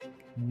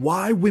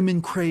why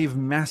women crave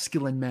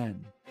masculine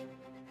men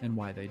and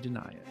why they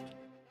deny it.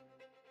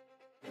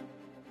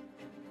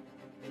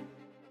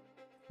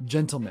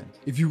 Gentlemen,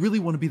 if you really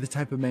want to be the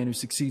type of man who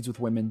succeeds with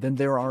women, then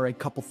there are a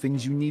couple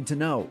things you need to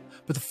know.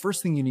 But the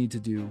first thing you need to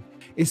do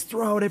is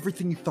throw out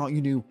everything you thought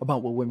you knew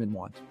about what women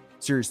want.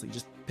 Seriously,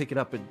 just pick it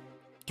up and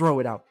throw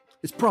it out.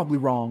 It's probably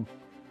wrong.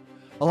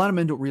 A lot of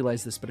men don't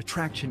realize this, but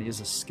attraction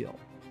is a skill.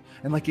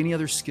 And like any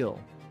other skill,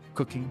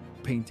 cooking,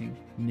 painting,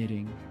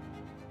 knitting,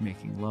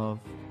 making love,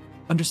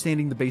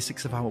 understanding the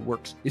basics of how it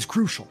works is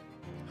crucial.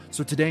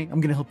 So today,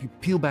 I'm going to help you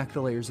peel back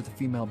the layers of the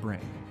female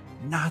brain.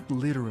 Not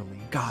literally.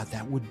 God,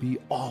 that would be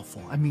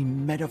awful. I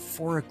mean,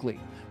 metaphorically.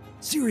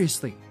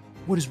 Seriously,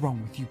 what is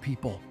wrong with you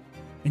people?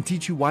 And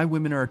teach you why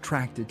women are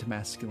attracted to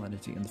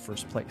masculinity in the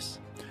first place.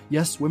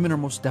 Yes, women are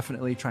most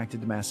definitely attracted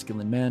to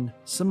masculine men.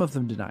 Some of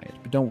them deny it,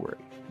 but don't worry.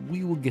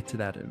 We will get to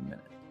that in a minute.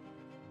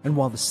 And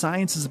while the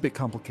science is a bit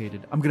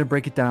complicated, I'm going to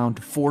break it down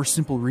to 4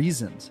 simple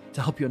reasons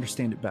to help you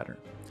understand it better.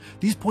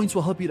 These points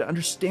will help you to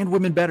understand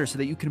women better so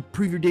that you can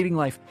improve your dating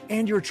life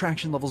and your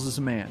attraction levels as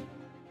a man.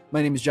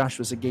 My name is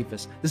Joshua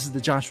Sigafus. This is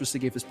the Joshua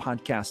Sigafus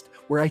podcast,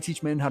 where I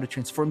teach men how to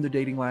transform their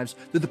dating lives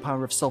through the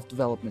power of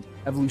self-development,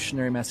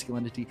 evolutionary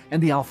masculinity,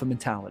 and the alpha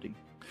mentality.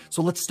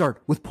 So let's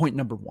start with point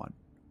number 1.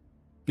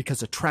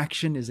 Because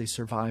attraction is a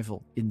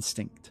survival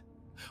instinct.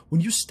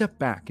 When you step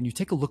back and you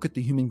take a look at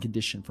the human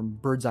condition from a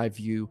bird's eye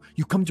view,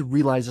 you come to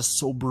realize a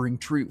sobering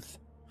truth.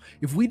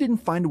 If we didn't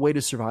find a way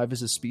to survive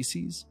as a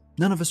species,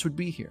 none of us would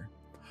be here.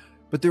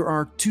 But there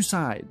are 2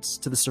 sides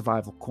to the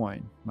survival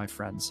coin, my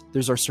friends.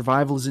 There's our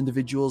survival as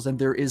individuals, and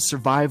there is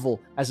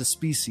survival as a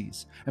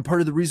species. And part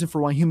of the reason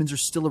for why humans are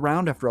still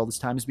around after all this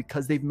time is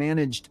because they've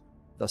managed,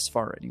 thus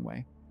far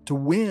anyway, to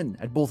win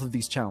at both of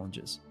these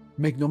challenges.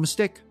 Make no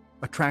mistake,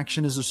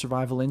 attraction is a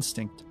survival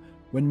instinct.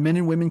 When men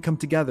and women come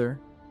together,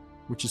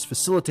 which is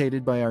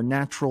facilitated by our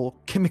natural,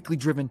 chemically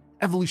driven,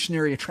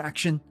 evolutionary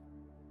attraction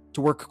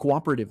to work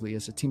cooperatively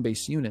as a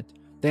team-based unit,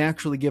 they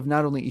actually give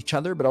not only each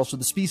other, but also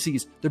the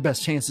species, their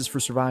best chances for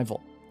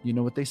survival. You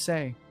know what they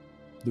say?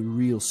 The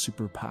real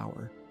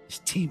superpower is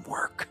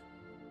teamwork.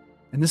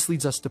 And this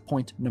leads us to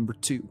point number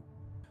 2.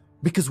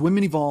 Because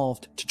women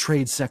evolved to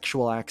trade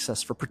sexual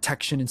access for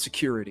protection and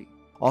security.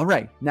 All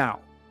right,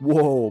 now,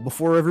 whoa,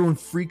 before everyone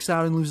freaks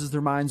out and loses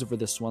their minds over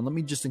this one, let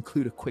me just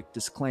include a quick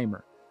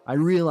disclaimer. I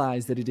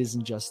realize that it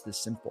isn't just this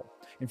simple.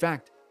 In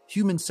fact,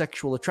 human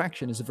sexual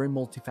attraction is a very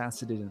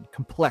multifaceted and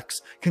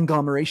complex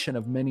conglomeration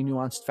of many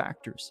nuanced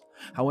factors.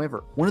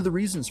 However, one of the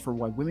reasons for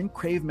why women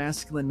crave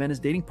masculine men as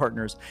dating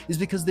partners is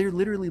because they're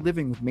literally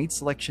living with mate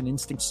selection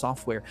instinct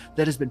software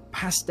that has been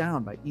passed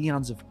down by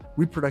eons of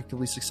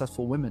reproductively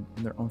successful women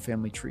in their own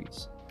family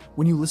trees.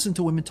 When you listen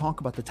to women talk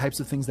about the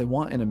types of things they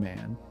want in a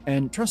man,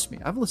 and trust me,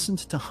 I've listened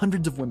to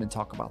hundreds of women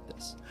talk about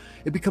this,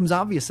 it becomes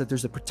obvious that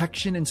there's a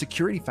protection and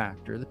security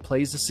factor that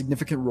plays a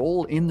significant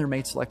role in their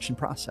mate selection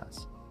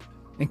process.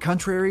 And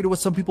contrary to what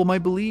some people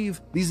might believe,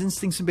 these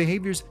instincts and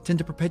behaviors tend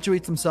to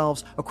perpetuate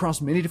themselves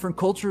across many different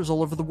cultures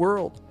all over the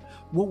world.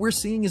 What we're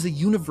seeing is a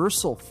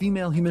universal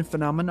female human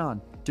phenomenon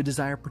to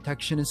desire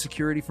protection and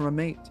security from a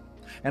mate.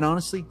 And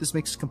honestly, this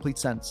makes complete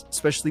sense,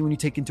 especially when you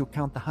take into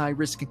account the high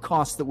risk and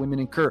costs that women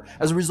incur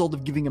as a result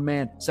of giving a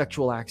man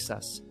sexual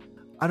access.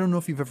 I don't know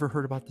if you've ever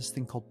heard about this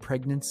thing called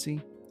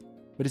pregnancy,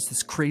 but it's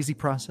this crazy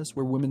process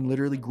where women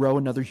literally grow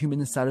another human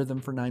inside of them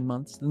for 9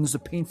 months. Then there's a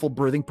painful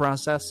birthing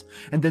process,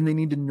 and then they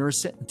need to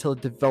nurse it until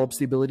it develops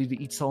the ability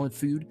to eat solid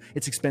food.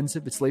 It's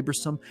expensive, it's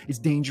laborsome, it's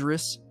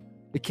dangerous,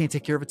 it can't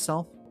take care of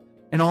itself.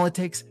 And all it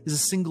takes is a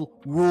single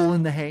roll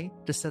in the hay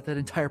to set that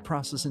entire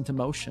process into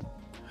motion.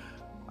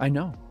 I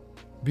know,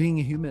 being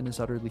a human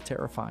is utterly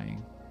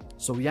terrifying.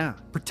 So yeah,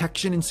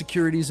 protection and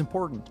security is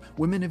important.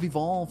 Women have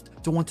evolved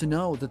to want to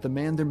know that the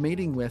man they're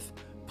mating with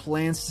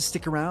plans to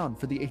stick around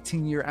for the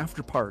 18-year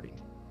after party.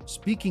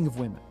 Speaking of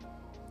women,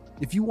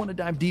 if you want to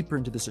dive deeper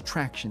into this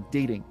attraction,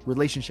 dating,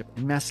 relationship,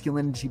 and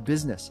masculinity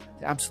business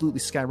to absolutely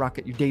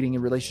skyrocket your dating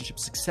and relationship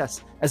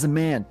success as a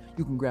man,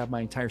 you can grab my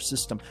entire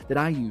system that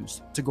I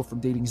use to go from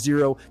dating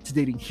zero to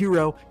dating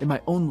hero in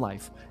my own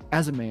life.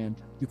 As a man,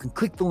 you can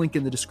click the link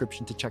in the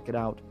description to check it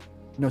out.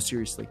 No,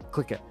 seriously,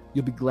 click it.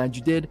 You'll be glad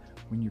you did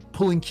when you're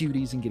pulling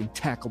cuties and getting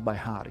tackled by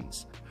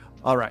hotties.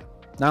 All right,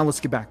 now let's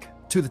get back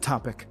to the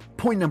topic.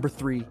 Point number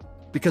 3,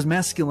 because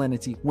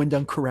masculinity, when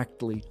done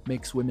correctly,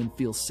 makes women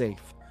feel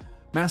safe.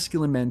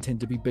 Masculine men tend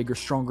to be bigger,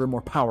 stronger, and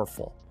more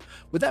powerful.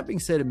 With that being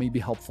said, it may be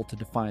helpful to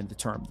define the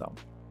term, though.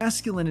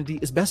 Masculinity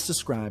is best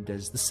described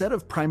as the set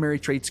of primary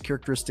traits,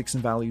 characteristics,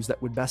 and values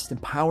that would best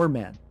empower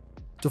men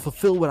to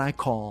fulfill what I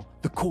call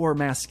the core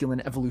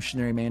masculine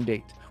evolutionary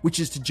mandate, which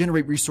is to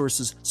generate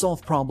resources,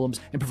 solve problems,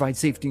 and provide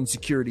safety and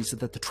security so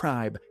that the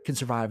tribe can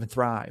survive and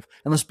thrive.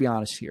 And let's be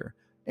honest here.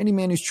 Any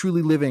man who's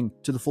truly living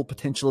to the full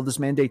potential of this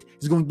mandate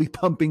is going to be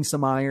pumping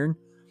some iron.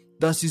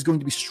 Thus, he's going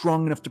to be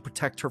strong enough to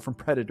protect her from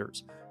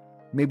predators.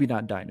 Maybe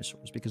not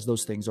dinosaurs, because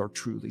those things are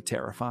truly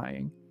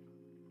terrifying.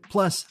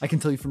 Plus, I can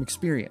tell you from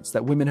experience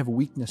that women have a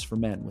weakness for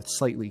men with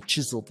slightly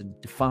chiseled and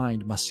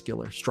defined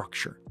muscular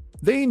structure.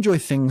 They enjoy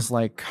things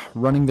like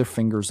running their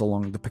fingers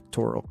along the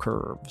pectoral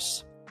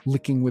curves,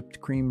 licking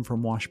whipped cream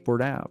from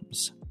washboard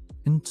abs,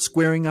 and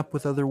squaring up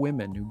with other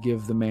women who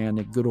give the man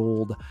a good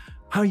old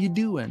 "how you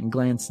doing"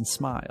 glance and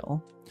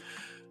smile.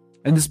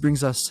 And this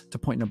brings us to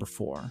point number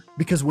 4,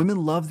 because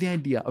women love the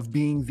idea of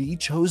being the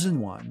chosen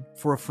one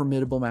for a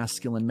formidable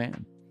masculine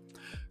man.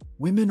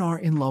 Women are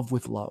in love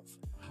with love,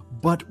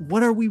 but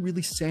what are we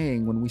really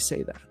saying when we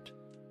say that?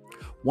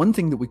 One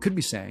thing that we could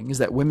be saying is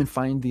that women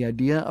find the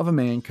idea of a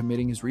man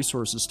committing his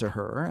resources to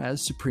her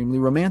as supremely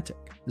romantic,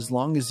 as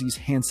long as he's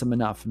handsome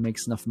enough and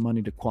makes enough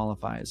money to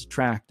qualify as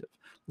attractive.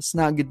 Let's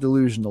not get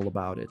delusional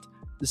about it.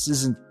 This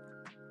isn't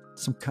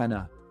some kind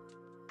of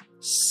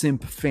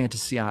simp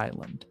fantasy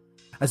island.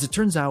 As it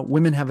turns out,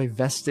 women have a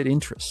vested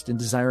interest in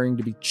desiring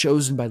to be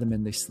chosen by the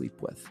men they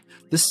sleep with.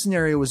 This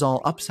scenario is all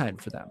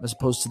upside for them, as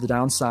opposed to the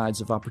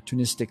downsides of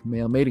opportunistic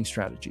male mating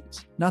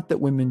strategies. Not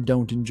that women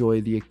don't enjoy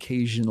the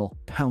occasional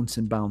pounce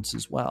and bounce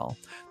as well.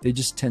 They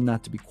just tend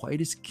not to be quite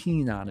as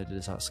keen on it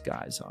as us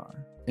guys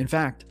are. In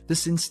fact,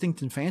 this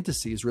instinct and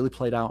fantasy is really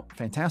played out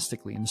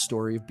fantastically in the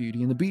story of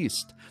Beauty and the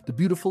Beast. The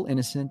beautiful,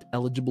 innocent,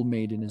 eligible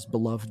maiden is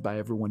beloved by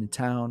everyone in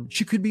town.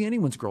 She could be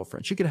anyone's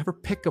girlfriend. She could have her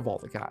pick of all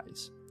the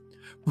guys.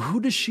 But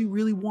who does she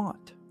really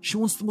want? She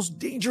wants the most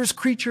dangerous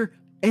creature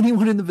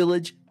anyone in the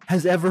village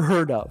has ever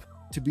heard of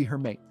to be her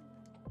mate.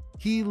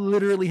 He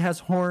literally has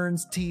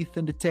horns, teeth,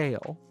 and a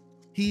tail.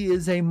 He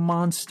is a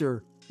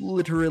monster,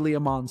 literally a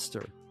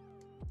monster.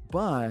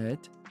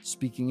 But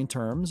speaking in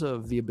terms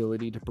of the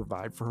ability to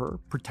provide for her,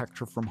 protect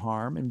her from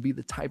harm, and be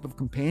the type of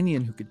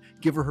companion who could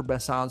give her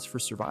best odds for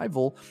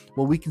survival,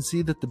 well, we can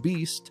see that the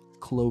beast,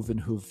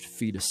 cloven-hooved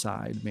feet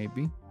aside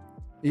maybe,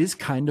 is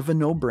kind of a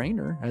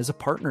no-brainer as a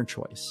partner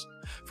choice.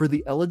 For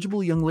the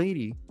eligible young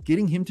lady,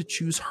 getting him to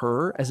choose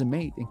her as a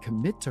mate and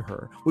commit to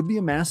her would be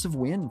a massive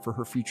win for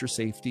her future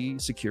safety,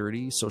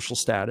 security, social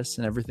status,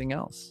 and everything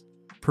else.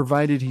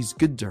 Provided he's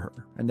good to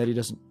her and that he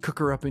doesn't cook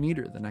her up and eat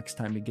her the next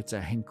time he gets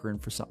a hankering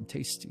for something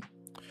tasty.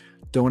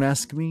 Don't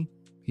ask me.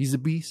 He's a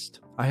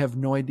beast. I have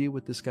no idea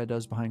what this guy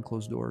does behind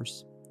closed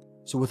doors.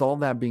 So with all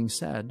that being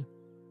said,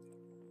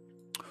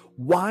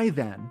 why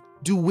then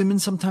do women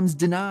sometimes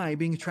deny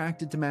being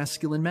attracted to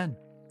masculine men?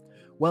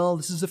 Well,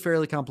 this is a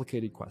fairly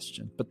complicated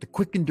question, but the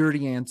quick and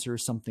dirty answer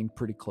is something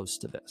pretty close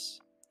to this.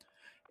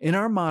 In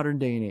our modern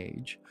day and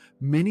age,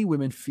 many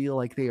women feel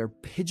like they are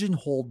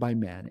pigeonholed by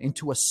men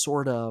into a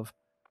sort of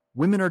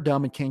women are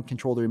dumb and can't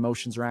control their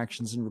emotions or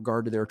actions in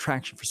regard to their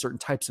attraction for certain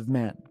types of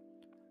men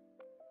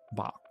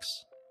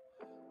box.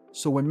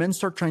 So when men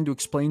start trying to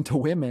explain to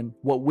women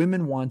what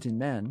women want in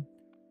men,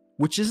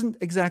 which isn't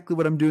exactly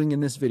what I'm doing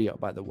in this video,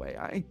 by the way.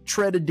 I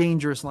tread a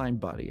dangerous line,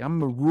 buddy.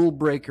 I'm a rule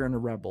breaker and a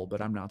rebel,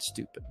 but I'm not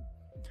stupid.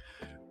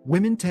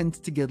 Women tend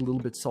to get a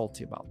little bit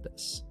salty about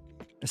this,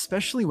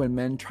 especially when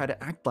men try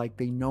to act like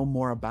they know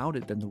more about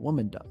it than the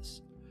woman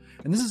does.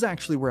 And this is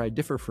actually where I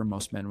differ from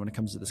most men when it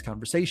comes to this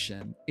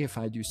conversation, if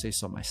I do say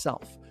so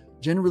myself.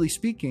 Generally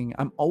speaking,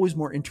 I'm always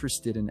more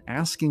interested in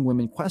asking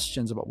women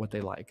questions about what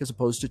they like, as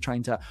opposed to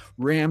trying to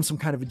ram some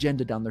kind of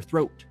agenda down their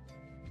throat.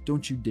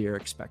 Don't you dare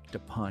expect a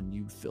pun,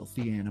 you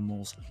filthy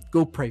animals.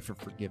 Go pray for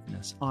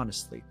forgiveness.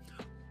 Honestly,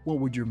 what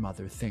would your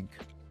mother think?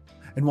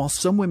 And while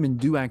some women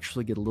do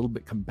actually get a little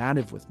bit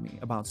combative with me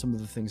about some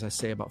of the things I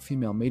say about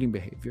female mating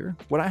behavior,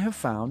 what I have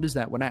found is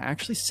that when I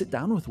actually sit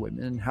down with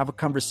women and have a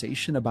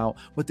conversation about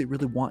what they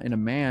really want in a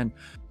man,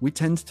 we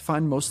tend to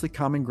find mostly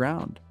common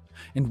ground.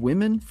 And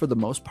women, for the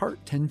most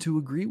part, tend to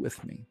agree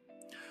with me.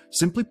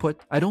 Simply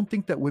put, I don't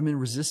think that women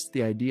resist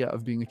the idea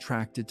of being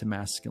attracted to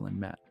masculine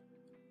men.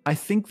 I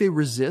think they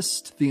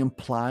resist the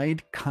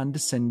implied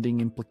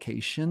condescending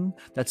implication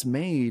that's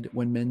made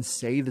when men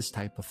say this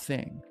type of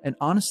thing. And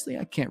honestly,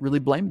 I can't really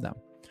blame them.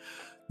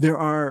 There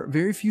are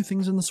very few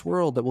things in this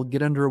world that will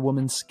get under a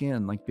woman's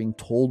skin, like being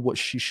told what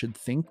she should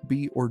think,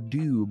 be, or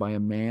do by a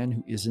man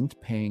who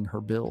isn't paying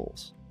her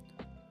bills.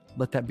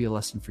 Let that be a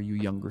lesson for you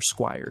younger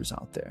squires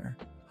out there.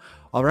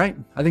 All right,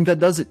 I think that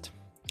does it.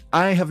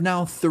 I have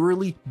now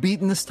thoroughly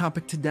beaten this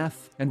topic to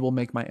death and will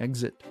make my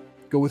exit.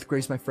 Go with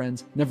grace, my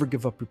friends. Never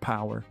give up your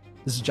power.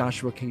 This is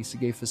Joshua Casey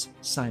Gafis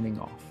signing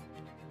off.